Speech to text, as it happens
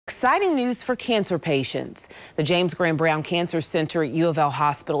exciting news for cancer patients. The James Graham Brown Cancer Center at U of L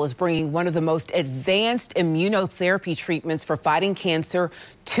Hospital is bringing one of the most advanced immunotherapy treatments for fighting cancer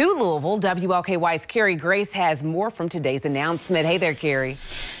to Louisville. WLKY's Carrie Grace has more from today's announcement. Hey there, Carrie.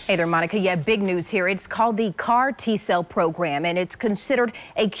 Hey there, Monica. Yeah, big news here. It's called the CAR T-cell program, and it's considered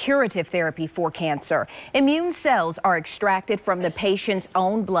a curative therapy for cancer. Immune cells are extracted from the patient's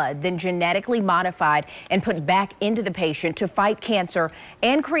own blood, then genetically modified and put back into the patient to fight cancer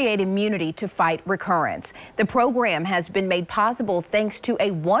and create immunity to fight recurrence. The program has been made possible thanks to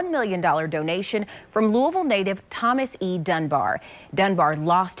a $1 million donation from Louisville native Thomas E. Dunbar. Dunbar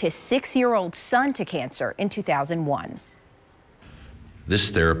lost his 6-year-old son to cancer in 2001. This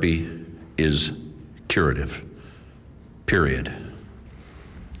therapy is curative, period.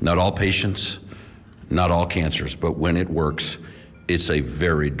 Not all patients, not all cancers, but when it works, it's a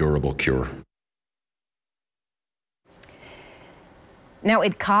very durable cure. Now,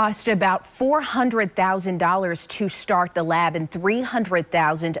 it cost about $400,000 to start the lab and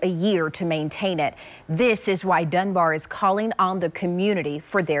 $300,000 a year to maintain it. This is why Dunbar is calling on the community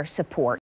for their support.